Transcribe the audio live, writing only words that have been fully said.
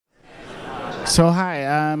So hi,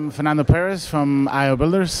 I'm Fernando from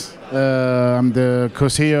io.builders. I'm the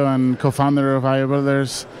co-CEO and co-founder of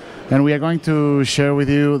io.builders, and we are going to share with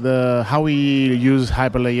you how we use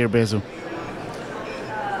Hyperledger Besu.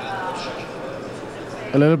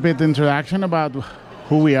 A little bit introduction about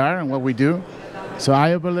who we are and what we do. So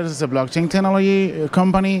io.builders is a blockchain technology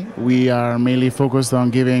company. We are mainly focused on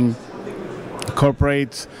giving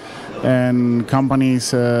corporates and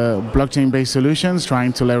companies blockchain-based solutions,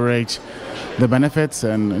 trying to leverage the benefits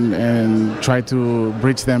and try to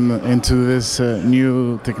bridge them into this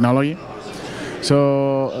new technology.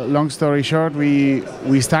 So long story short,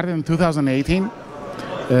 we started in 2018.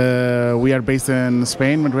 We are based in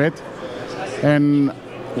Spain, Madrid, and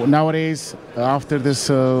nowadays, after this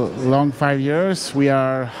long 5 years, we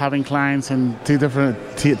are having clients in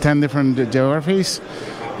 10 different geographies.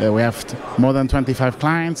 We have more than 25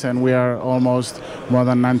 clients, and we are almost more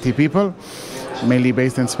than 90 people, mainly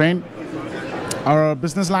based in Spain. Our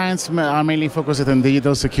business lines are mainly focused on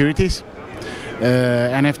digital securities,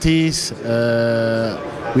 NFTs.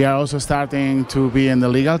 We are also starting to be in the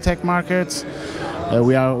legal tech markets.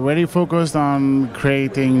 We are very focused on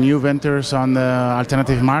creating new ventures on the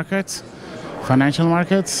alternative markets, financial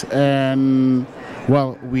markets, and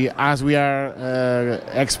well, as we are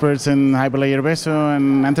experts in Hyperledger Besu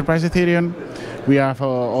and Enterprise Ethereum, we have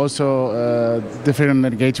also different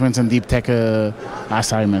engagements and deep tech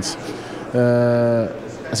assignments.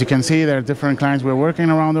 As you can see, there are different clients we're working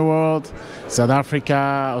around the world: South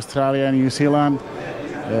Africa, Australia, New Zealand,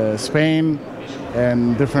 Spain,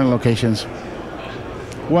 and different locations.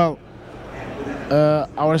 Well,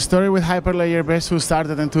 our story with Hyperledger Besu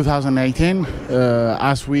started in 2018.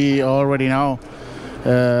 As we already know,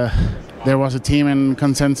 there was a team in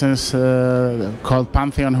Consensus called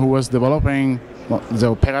Pantheon who was developing,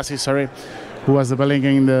 who was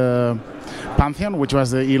developing the Pantheon, which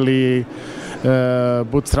was the early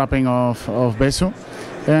bootstrapping of Besu.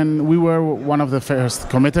 And we were one of the first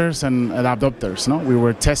committers and adopters. No? We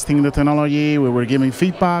were testing the technology, we were giving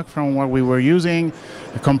feedback from what we were using,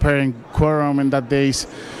 comparing Quorum in that days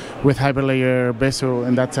with Hyperledger Besu,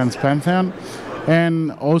 in that sense Pantheon,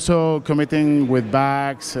 and also committing with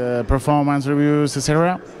bugs, performance reviews,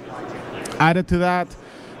 etc. Added to that,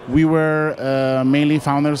 we were mainly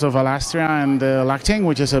founders of Alastria and Blockchain,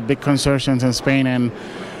 which is a big consortium in Spain and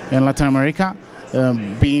in Latin America.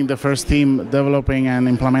 Being the first team developing and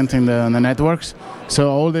implementing the networks.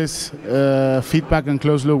 So all this feedback and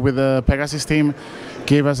close loop with the Pegasus team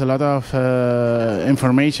gave us a lot of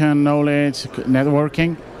information, knowledge,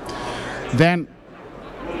 networking. Then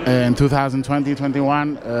in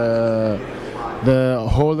 2020-21, the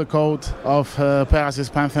whole code of Pegasus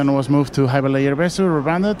Pantheon was moved to Hyperledger Besu,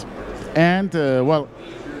 rebranded, and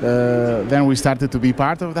then we started to be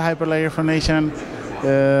part of the Hyperledger Foundation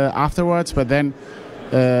afterwards. But then,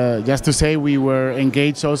 just to say, we were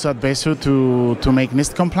engaged also at Besu to make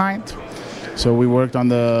NIST compliant. So we worked on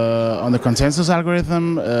the consensus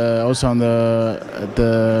algorithm, also on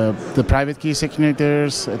the private key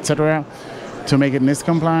signatures, etc., to make it NIST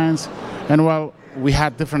compliant. And well, we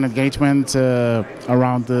had different engagements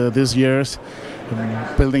around these years,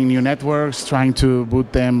 building new networks, trying to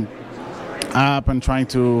boot them up, and trying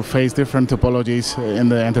to face different topologies in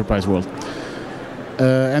the enterprise world.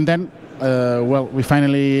 And then, we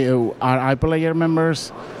finally are Hyperledger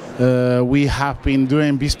members. We have been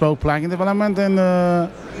doing bespoke plugin development in the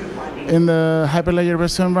Hyperledger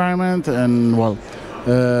Besu environment, and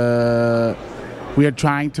we are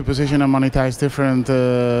trying to position and monetize different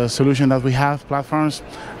solutions that we have, platforms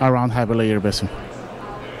around Hyperledger Besu.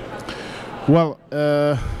 Well,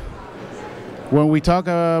 when we talk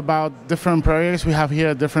about different projects, we have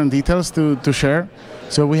here different details to share.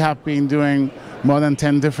 So we have been doing more than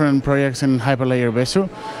 10 different projects in Hyperledger Besu.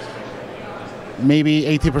 Maybe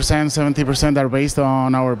 80%, 70% are based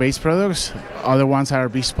on our base products. Other ones are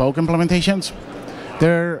bespoke implementations.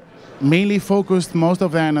 They're mainly focused, most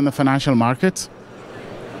of them, on the financial markets.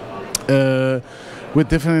 With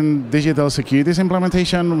different digital securities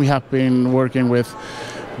implementation, we have been working with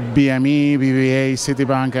BME, BBVA,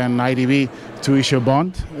 Citibank, and IDB to issue a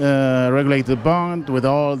bond, regulated bond, with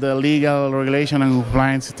all the legal regulation and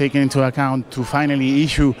compliance taken into account to finally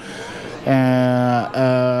issue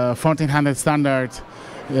 1400 standard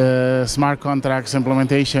smart contracts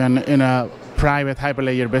implementation in a private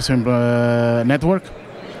Hyperledger Besu network.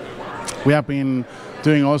 We have been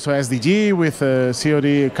doing also SDG with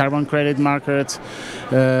COD, carbon credit markets,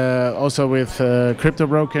 also with crypto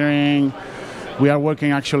brokering. We are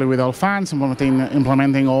working actually with all funds,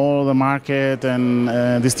 implementing all the market and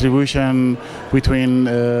distribution between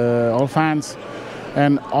all funds,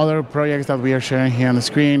 and other projects that we are sharing here on the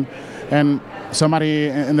screen And somebody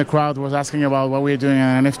in the crowd was asking about what we're doing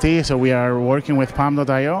in NFT. So we are working with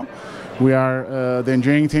Palm.io. We are the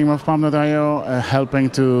engineering team of Palm.io, helping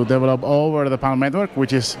to develop over the Palm network,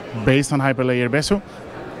 which is based on Hyperledger Besu,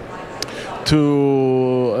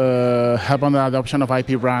 to help on the adoption of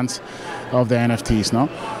IP brands of the NFTs. No,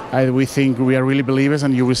 we think we are really believers,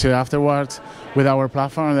 and you will see afterwards with our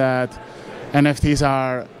platform that NFTs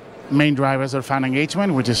are main drivers of fan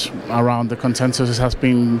engagement, which is around the consensus has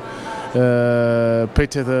been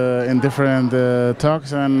pitched in different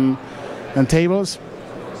talks and tables.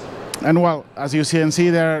 And well, as you can see,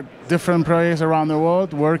 there are different projects around the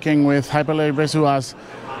world working with Hyperledger Besu as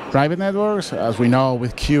private networks, as we know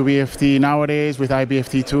with QBFT nowadays, with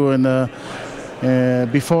IBFT2 in the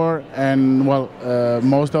before. And well,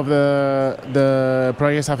 most of the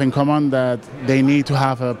projects have in common that they need to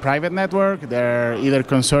have a private network. They're either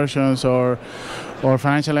consortiums or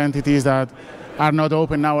financial entities that are not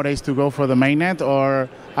open nowadays to go for the mainnet, or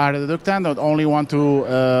are reluctant, that only want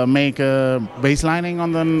to make a baselining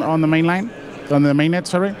on the mainnet.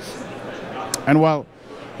 Sorry. And well,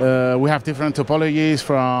 we have different topologies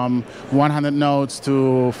from 100 nodes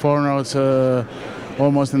to 4 nodes,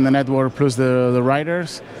 almost in the network, plus the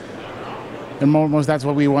riders. And almost that's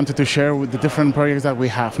what we wanted to share with the different projects that we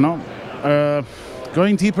have. No,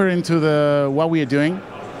 going deeper into what we are doing,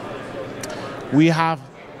 we have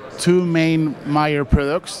 2 main major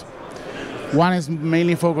products. One is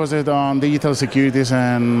mainly focused on digital securities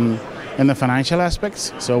and the financial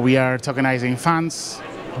aspects. So we are tokenizing funds,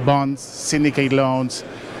 bonds, syndicate loans,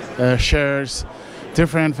 shares,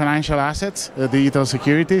 different financial assets, digital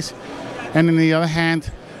securities. And on the other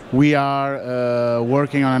hand, we are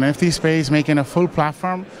working on an NFT space, making a full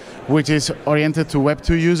platform which is oriented to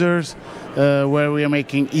Web2 users, where we are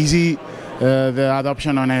making easy the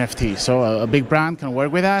adoption on NFTs. So a big brand can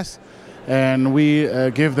work with us, and we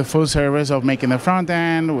give the full service of making the front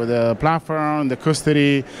end with the platform, the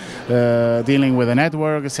custody, dealing with the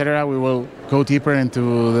network, etc. We will go deeper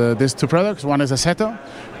into these 2 products. One is Aceto,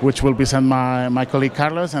 which will be sent my colleague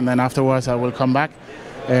Carlos, and then afterwards I will come back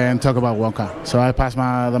and talk about Wonka. So I pass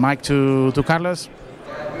the mic to Carlos,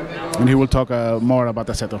 and he will talk more about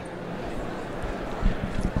Aceto.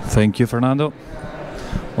 Thank you, Fernando.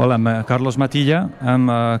 Well, I'm Carlos Matilla. I'm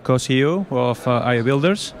co-CEO of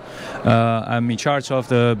io.builders. I'm in charge of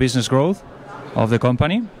the business growth of the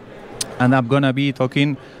company, and I'm going to be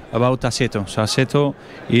talking about Aceto. So Aceto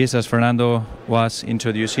is, as Fernando was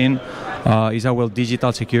introducing, is our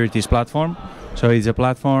digital securities platform. So it's a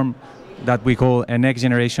platform that we call a next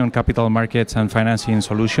generation capital markets and financing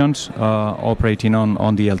solutions, operating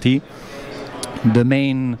on DLT. The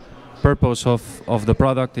main purpose of the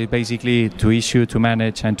product is basically to issue, to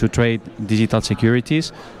manage, and to trade digital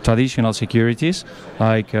securities, traditional securities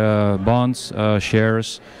like bonds,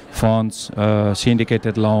 shares, funds,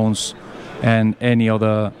 syndicated loans, and any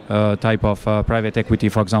other type of private equity,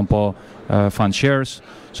 for example, fund shares.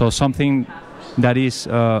 So something that is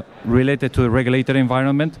related to the regulated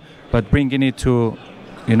environment, but bringing it to,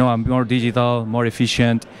 a more digital, more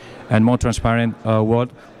efficient, and more transparent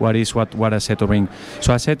world. What Assetto brings.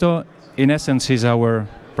 So Assetto, in essence, is our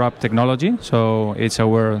prop technology. So it's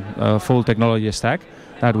our full technology stack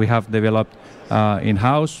that we have developed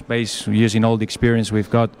in-house, based using all the experience we've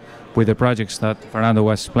got with the projects that Fernando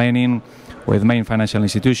was explaining, with main financial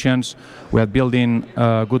institutions. We are building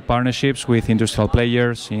good partnerships with industrial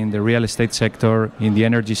players in the real estate sector, in the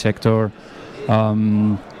energy sector,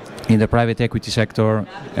 in the private equity sector,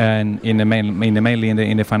 and mainly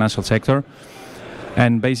in the financial sector.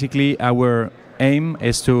 And basically, our aim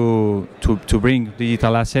is to bring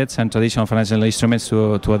digital assets and traditional financial instruments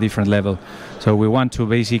to a different level. So we want to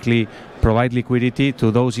basically provide liquidity to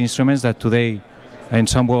those instruments that today, in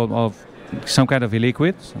some world of some kind of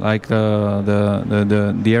illiquid, like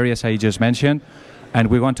the areas I just mentioned, and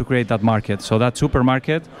we want to create that market. So that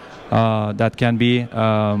supermarket that can be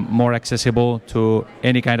more accessible to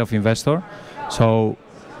any kind of investor. So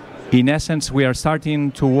in essence, we are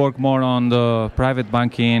starting to work more on the private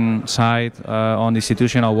banking side, on the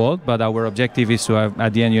institutional world, but our objective is to have,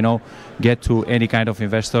 at the end, get to any kind of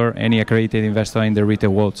investor, any accredited investor in the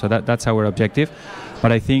retail world. So that's our objective.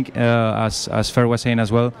 But I think, as Fer was saying as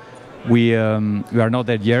well, we are not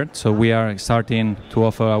there yet. So we are starting to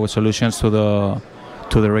offer our solutions to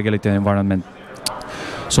the regulated environment.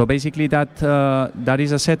 So basically that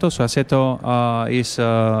is Aceto. So Aceto is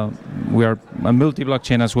we are a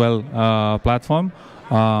multi-blockchain as well platform.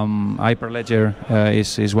 Hyperledger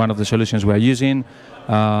is one of the solutions we are using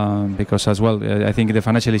because as well I think the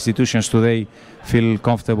financial institutions today feel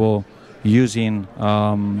comfortable using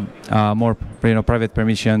more private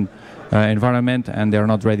permission environment, and they're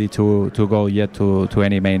not ready to go yet to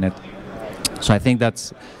any mainnet. So I think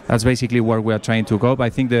that's basically where we are trying to go. But I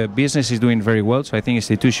think the business is doing very well. So I think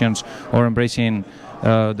institutions are embracing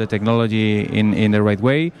the technology in the right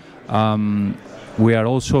way. We are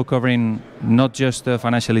also covering not just the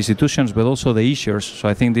financial institutions, but also the issuers. So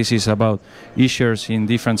I think this is about issuers in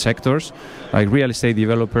different sectors, like real estate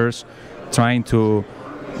developers, trying to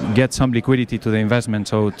get some liquidity to the investment,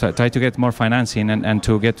 so try to get more financing and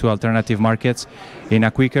to get to alternative markets in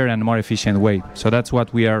a quicker and more efficient way. So that's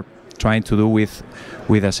what we are trying to do with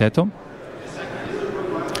Assetto.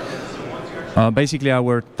 Basically,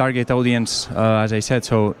 our target audience, as I said,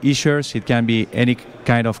 so issuers, it can be any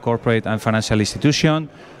kind of corporate and financial institution,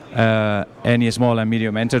 any small and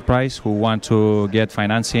medium enterprise who want to get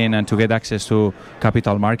financing and to get access to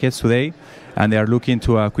capital markets today, and they are looking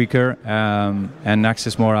to a quicker and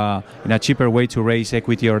access more in a cheaper way to raise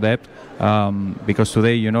equity or debt, because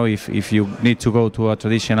today, you know, if you need to go to a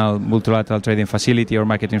traditional multilateral trading facility or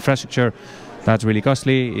market infrastructure, that's really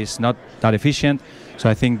costly, it's not that efficient. So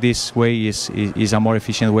I think this way is a more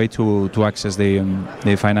efficient way to access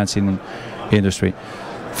the financing industry.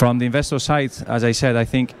 From the investor side, as I said, I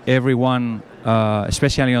think everyone,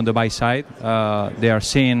 especially on the buy side, they are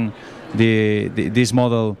seeing this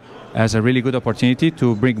model as a really good opportunity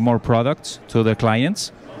to bring more products to the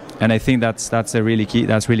clients, and I think that's really key.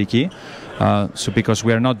 That's really key. So because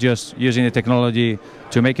we are not just using the technology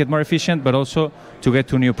to make it more efficient, but also to get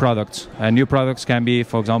to new products. And new products can be,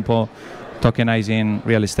 for example, tokenizing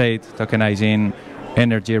real estate, tokenizing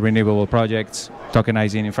energy renewable projects,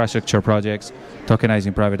 tokenizing infrastructure projects,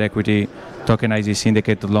 tokenizing private equity, tokenizing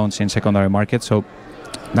syndicated loans in secondary markets. So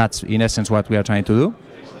that's in essence what we are trying to do.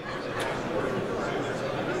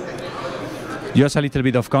 Just a little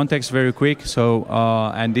bit of context, very quick. So,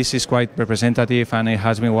 and this is quite representative, and it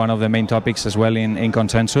has been one of the main topics as well in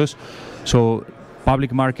consensus. So,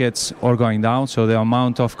 public markets are going down. So the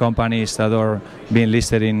amount of companies that are being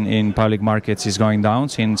listed in public markets is going down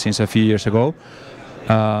since a few years ago.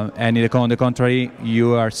 And on the contrary,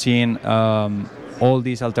 you are seeing all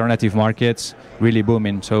these alternative markets really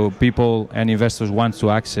booming. So people and investors want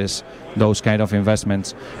to access those kind of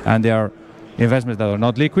investments, and they are investments that are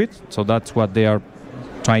not liquid, so that's what they are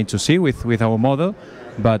trying to see with our model.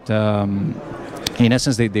 But in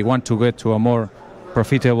essence, they want to get to a more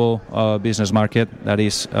profitable business market, that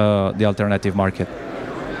is the alternative market.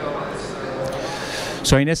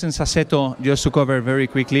 So in essence, Assetto, just to cover very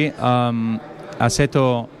quickly,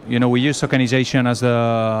 Assetto, you know, we use tokenization as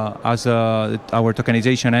our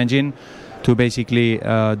tokenization engine to basically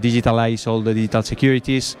digitalize all the digital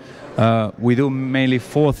securities. We do mainly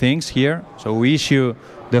 4 things here. So we issue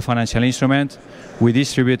the financial instrument, we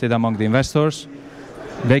distribute it among the investors,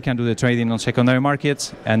 they can do the trading on secondary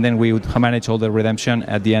markets, and then we would manage all the redemption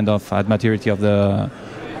at the end at maturity of the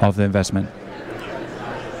investment.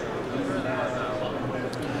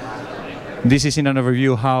 This is in an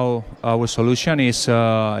overview how our solution is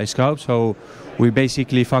scoped. So we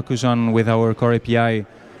basically focus on, with our core API,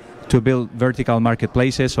 to build vertical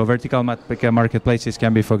marketplaces. So vertical marketplaces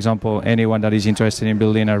can be, for example, anyone that is interested in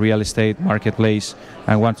building a real estate marketplace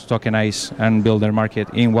and wants to tokenize and build their market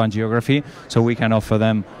in one geography. So we can offer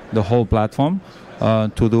them the whole platform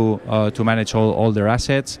to manage all their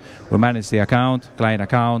assets. We manage the account, client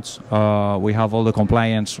accounts. We have all the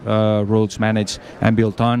compliance rules managed and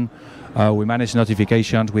built on. We manage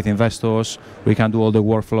notifications with investors. We can do all the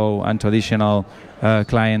workflow and traditional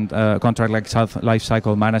client contract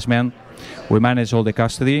lifecycle management. We manage all the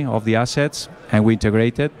custody of the assets, and we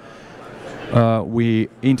integrate it. We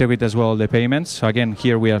integrate as well the payments. So again,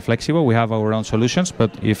 here we are flexible. We have our own solutions,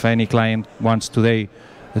 but if any client wants today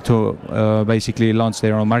to basically launch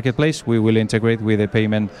their own marketplace, we will integrate with a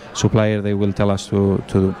payment supplier they will tell us to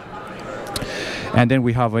do. And then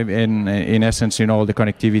we have, in essence, you know, all the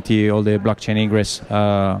connectivity, all the blockchain ingress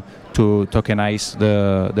to tokenize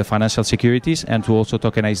the financial securities and to also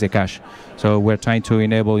tokenize the cash. So we're trying to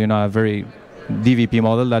enable, you know, a very DVP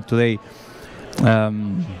model that today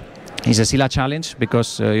is still a challenge,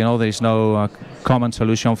 because you know, there is no common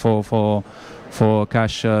solution for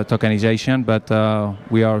cash tokenization. But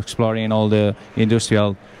we are exploring all the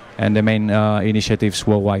industrial and the main initiatives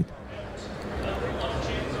worldwide.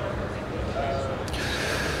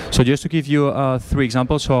 So So just to give you 3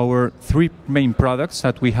 examples, so our 3 main products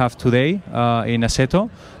that we have today in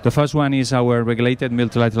Assetto. The first one is our regulated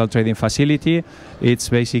multilateral trading facility. It's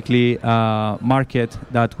basically a market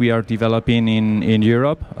that we are developing in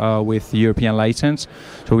Europe with European license.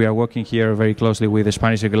 So we are working here very closely with the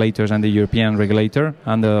Spanish regulators and the European regulator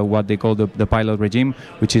and what they call the pilot regime,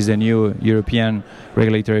 which is the new European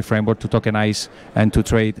regulatory framework to tokenize and to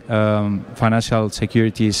trade financial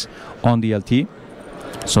securities on DLT.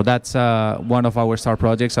 So that's one of our star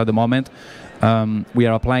projects at the moment. We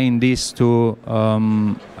are applying this to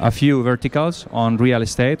a few verticals on real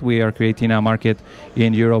estate. We are creating a market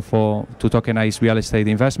in Europe to tokenize real estate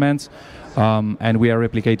investments. And we are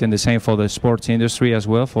replicating the same for the sports industry as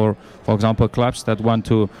well, for example, clubs that want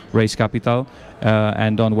to raise capital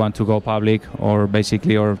and don't want to go public or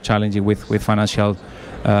challenging with financial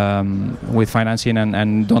with financing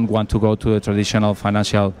and don't want to go to the traditional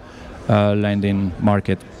financial lending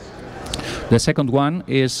market. The second one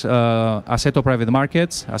is Assetto Private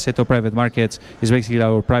Markets. Assetto Private Markets is basically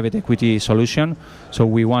our private equity solution. So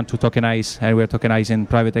we want to tokenize, and we're tokenizing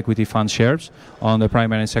private equity fund shares on the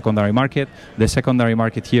primary and secondary market. The secondary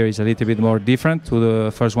market here is a little bit more different to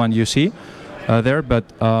the first one you see there, but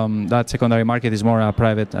that secondary market is more a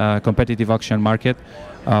private competitive auction market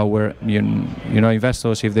where you know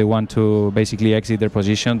investors, if they want to basically exit their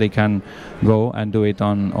position, they can go and do it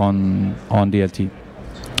on DLT.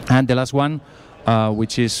 And the last one,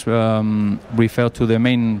 which is referred to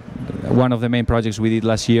one of the main projects we did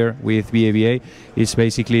last year with BABA, is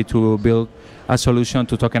basically to build a solution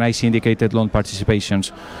to tokenize syndicated loan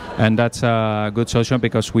participations. And that's a good solution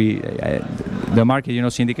because the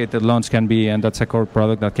market, syndicated loans can be, and that's a core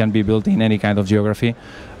product that can be built in any kind of geography.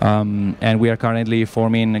 And we are currently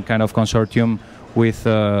forming a kind of consortium with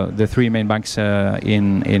the 3 main banks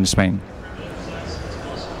in Spain.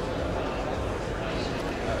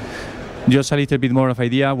 Just a little bit more of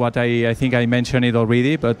idea, what I think I mentioned it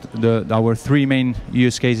already, but our 3 main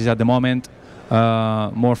use cases at the moment,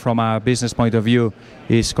 more from a business point of view,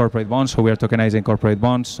 is corporate bonds. So we are tokenizing corporate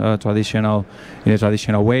bonds in a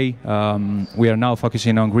traditional way. We are now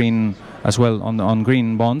focusing on green as well, on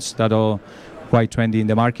green bonds that are quite trendy in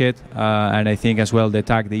the market, and I think as well the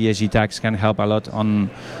ESG tax can help a lot to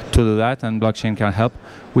do that, and blockchain can help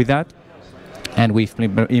with that. And we've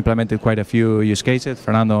implemented quite a few use cases.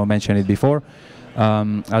 Fernando mentioned it before.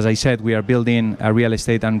 As I said, we are building a real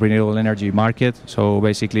estate and renewable energy market. So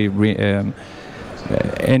basically,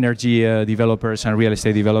 energy developers and real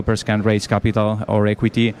estate developers can raise capital or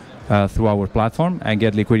equity through our platform and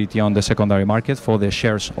get liquidity on the secondary market for their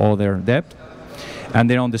shares or their debt. And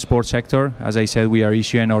then on the sports sector, as I said, we are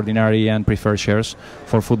issuing ordinary and preferred shares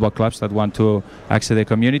for football clubs that want to access the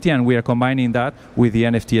community, and we are combining that with the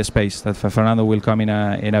NFT space that Fernando will come in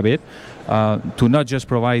a bit, to not just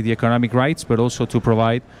provide the economic rights, but also to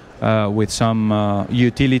provide with some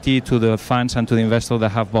utility to the funds and to the investors that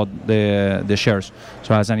have bought the shares.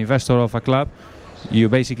 So as an investor of a club, you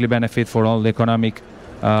basically benefit for all the economic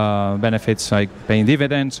benefits like paying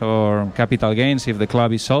dividends or capital gains if the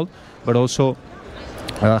club is sold, but also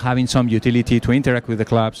having some utility to interact with the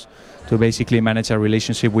clubs, to basically manage a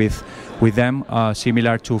relationship with them,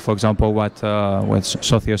 similar to, for example, what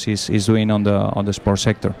Socios is doing on the sports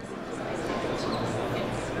sector.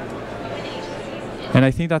 And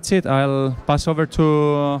I think that's it. I'll pass over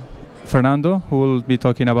to Fernando, who will be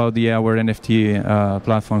talking about our NFT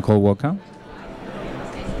platform called Wonka.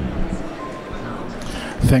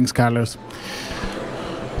 Thanks, Carlos.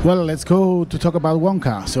 Well, let's go to talk about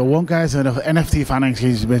Wonka. So Wonka is an NFT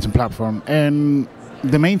financial platform, and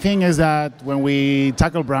the main thing is that when we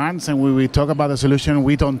tackle brands and we talk about the solution,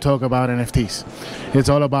 we don't talk about NFTs. It's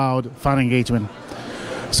all about fan engagement.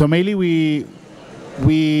 So mainly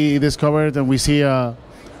we discovered and we see a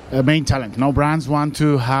main challenge. Now brands want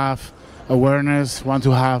to have awareness, want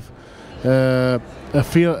to have a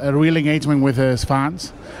real engagement with his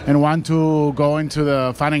fans, and want to go into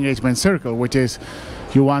the fan engagement circle, which is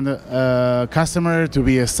you want a customer to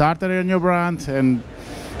be a starter in your brand and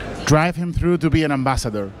drive him through to be an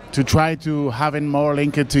ambassador, to try to have him more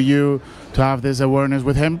linked to you, to have this awareness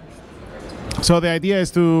with him. So the idea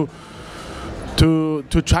is to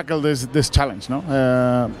tackle this challenge. No?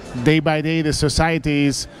 Day by day, the society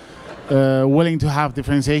is willing to have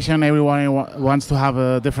differentiation. Everyone wants to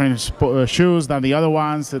have different shoes than the other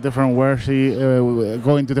ones, different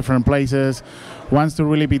going to different places, wants to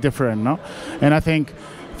really be different. No? And I think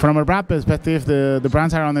from a brand perspective, the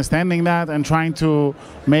brands are understanding that and trying to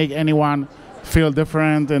make anyone feel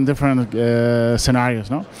different in different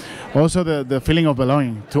scenarios. No? Also the feeling of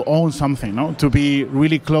belonging, to own something, no? To be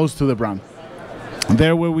really close to the brand.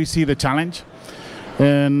 There where we see the challenge.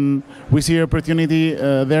 And we see opportunity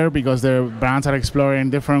there because their brands are exploring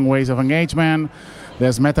different ways of engagement.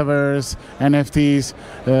 There's metaverse, NFTs,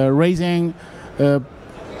 raising,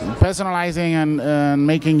 personalizing, and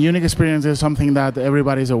making unique experiences something that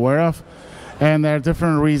everybody's aware of. And there are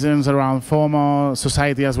different reasons around FOMO,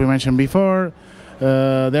 society, as we mentioned before.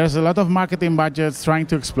 There's a lot of marketing budgets trying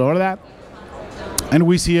to explore that. And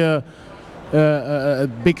we see a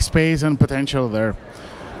big space and potential there.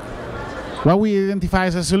 What we identify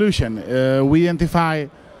as a solution? We identify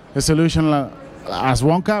a solution as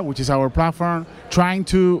Wonka, which is our platform, trying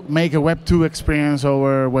to make a Web 2 experience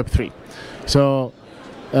over Web 3. So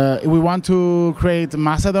we want to create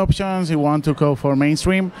mass adoptions. We want to go for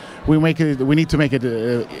mainstream. We need to make it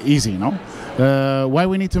easy. No? Why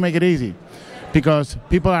we need to make it easy? Because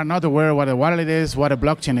people are not aware what a wallet is, what a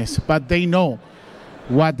blockchain is, but they know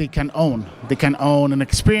what they can own. They can own an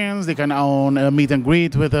experience, they can own a meet and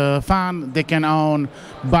greet with a fan, they can own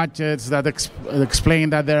budgets that explain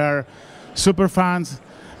that there are super fans,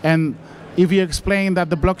 and if you explain that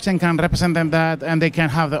the blockchain can represent them that and they can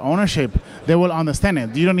have the ownership, they will understand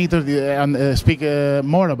it. You don't need to speak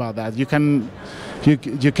more about that. You don't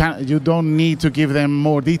need to give them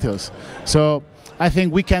more details. So I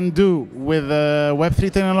think we can do with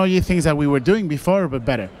Web3 technology things that we were doing before, but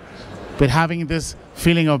better. But having this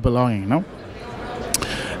feeling of belonging, no?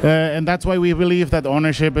 And that's why we believe that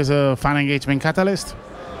ownership is a fan engagement catalyst.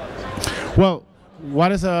 Well,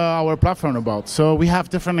 what is our platform about? So we have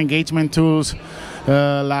different engagement tools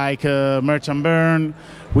like merge and burn.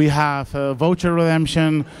 We have voucher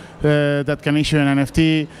redemption that can issue an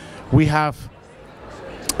NFT. We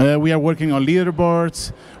are working on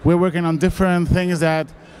leaderboards. We're working on different things that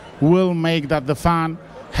will make that the fan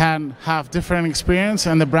can have different experience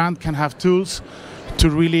and the brand can have tools to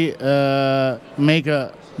really make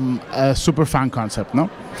a super fan concept, no?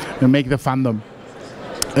 And make the fandom.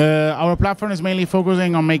 Our platform is mainly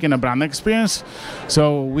focusing on making a brand experience.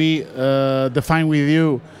 So we define with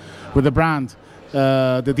you, with the brand,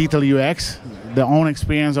 the detailed UX, the own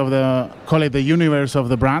experience of call it the universe of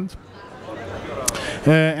the brand.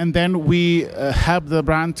 And then we help the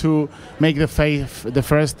brand to make the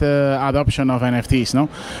first adoption of NFTs, no?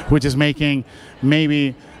 Which is making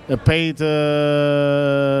maybe a paid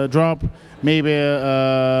drop, maybe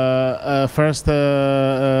a first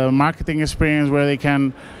marketing experience where they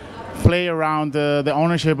can play around the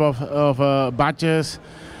ownership of badges.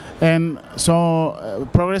 And so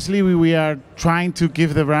progressively we are trying to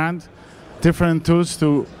give the brand different tools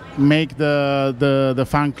to make the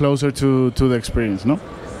fan closer to the experience, no?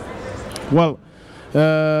 Well,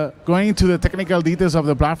 going into the technical details of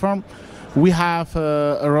the platform, we have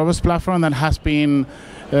a robust platform that has been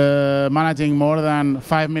managing more than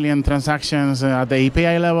 5 million transactions at the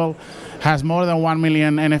API level, has more than 1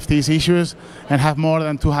 million NFTs issues, and have more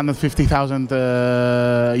than 250,000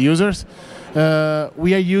 users.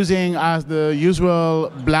 We are using, as the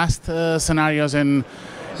usual blast scenarios in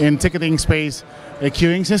ticketing space, a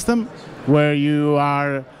queuing system where you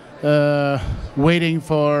are waiting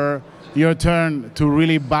for your turn to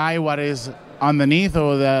really buy what is underneath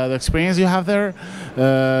or the experience you have there.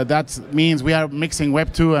 That means we are mixing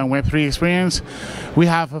Web 2 and Web 3 experience. We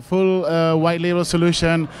have a full white label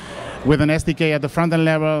solution with an SDK at the front end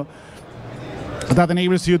level that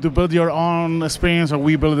enables you to build your own experience, or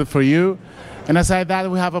we build it for you. And aside that,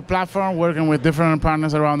 we have a platform working with different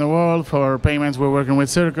partners around the world. For payments, we're working with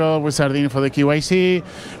Circle, with Sardine for the QIC.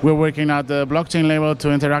 We're working at the blockchain level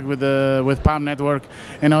to interact with Palm Network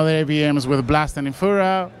and other AVMs with Blast and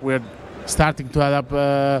Infura. We're starting to add up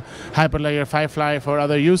Hyperledger Firefly for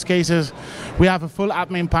other use cases. We have a full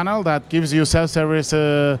admin panel that gives you self-service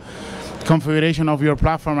configuration of your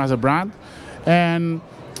platform as a brand. And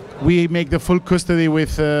we make the full custody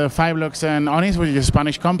with Fivelux and Onis, which is a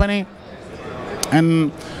Spanish company.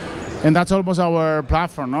 And that's almost our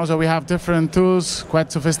platform. No? So we have different tools,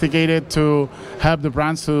 quite sophisticated, to help the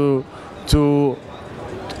brands in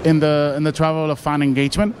the travel of fan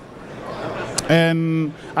engagement.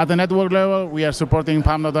 And at the network level, we are supporting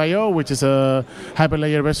Palm.io, which is a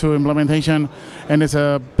Hyperledger Besu implementation, and it's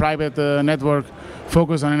a private network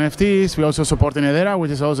focused on NFTs. We also support Nedera,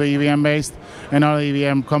 which is also EVM-based, and other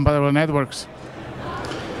EVM-compatible networks.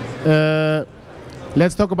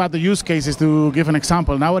 Let's talk about the use cases to give an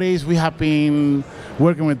example. Nowadays, we have been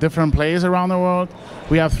working with different players around the world.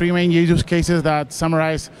 We have 3 main use cases that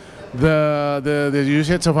summarize the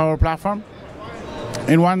usage of our platform.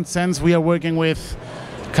 In one sense, we are working with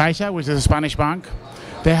Caixa, which is a Spanish bank.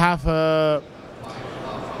 They have a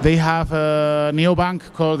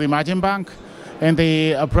neobank called Imagine Bank, and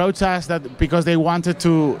they approached us that because they wanted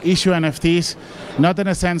to issue NFTs, not in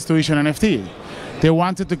a sense to issue an NFT. they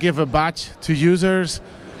wanted to give a badge to users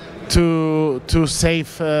to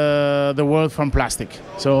save the world from plastic.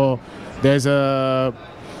 So there's the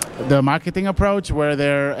marketing approach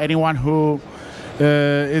where anyone who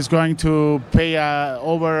is going to pay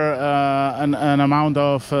over an amount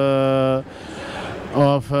of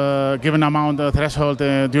given amount of threshold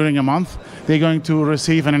during a month, they're going to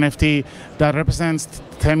receive an NFT that represents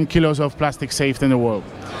 10 kilos of plastic saved in the world.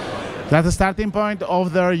 That's the starting point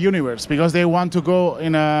of their universe, because they want to go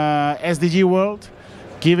in a SDG world,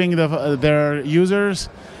 giving their users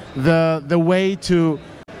the way to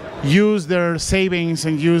use their savings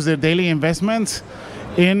and use their daily investments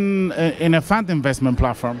in a fund investment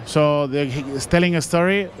platform. So they're telling a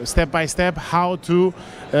story step by step how to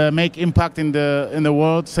make impact in the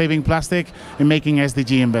world, saving plastic and making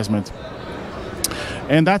SDG investment.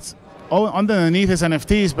 And that's all underneath is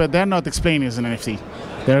NFTs, but they're not explaining as an NFT.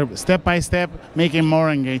 They're step by step making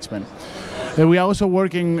more engagement. We are also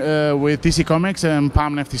working with DC Comics and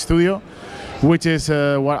Palm NFT Studio, which is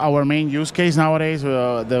our main use case nowadays,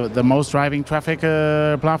 the most driving traffic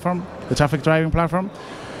platform, the traffic driving platform,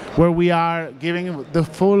 where we are giving the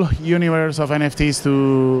full universe of NFTs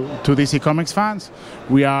to DC Comics fans.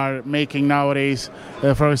 We are making nowadays,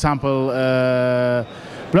 for example,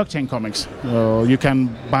 blockchain comics. You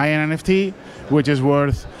can buy an NFT, which is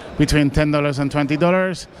worth between $10 and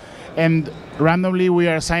 $20, and randomly we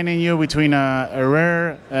are assigning you between a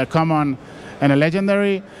rare, a common, and a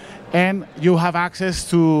legendary. And you have access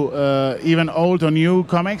to even old or new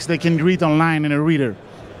comics they can read online in a reader.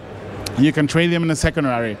 You can trade them in a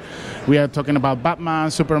secondary. We are talking about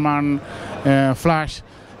Batman, Superman, Flash,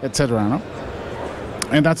 etc. No?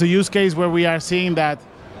 And that's a use case where we are seeing that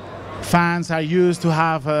fans are used to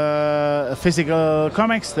have physical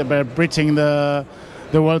comics. They're bridging the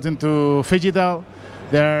world into digital.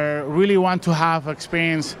 They really want to have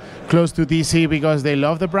experience close to DC because they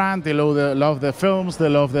love the brand, they love the films, they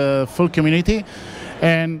love the full community,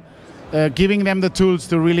 and giving them the tools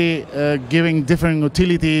to really giving different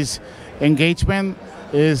utilities engagement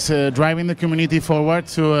is driving the community forward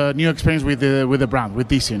to a new experience with the brand, with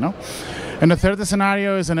DC. No? And the third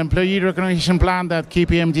scenario is an employee recognition plan that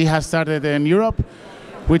KPMG has started in Europe,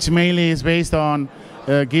 which mainly is based on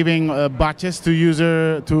giving badges to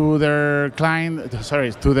their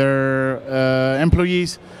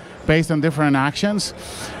employees based on different actions.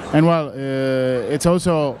 And well, it's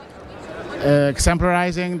also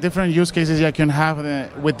exemplarizing different use cases you can have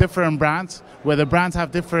with different brands, where the brands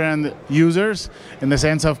have different users, in the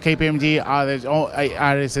sense of KPMG are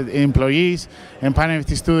its employees, and Pan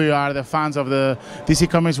NFT Studio are the fans of the DC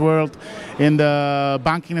Comics world. In the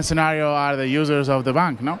banking scenario are the users of the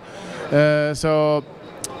bank, no? So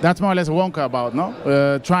that's more or less Wonka about,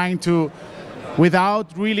 no? Trying to,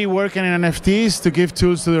 without really working in NFTs, to give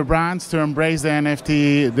tools to the brands to embrace the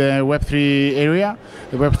NFT, the Web3 area,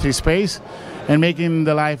 the Web3 space, and making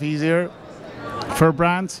the life easier for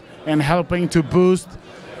brands, and helping to boost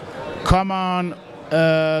common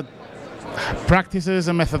practices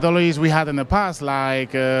and methodologies we had in the past,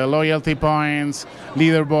 like loyalty points,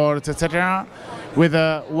 leaderboards, etc., with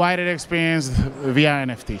a wider experience via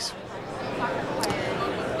NFTs.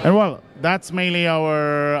 And well, that's mainly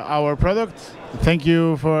our product. Thank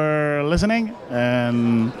you for listening,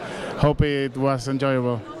 and hope it was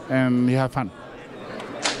enjoyable and you had fun.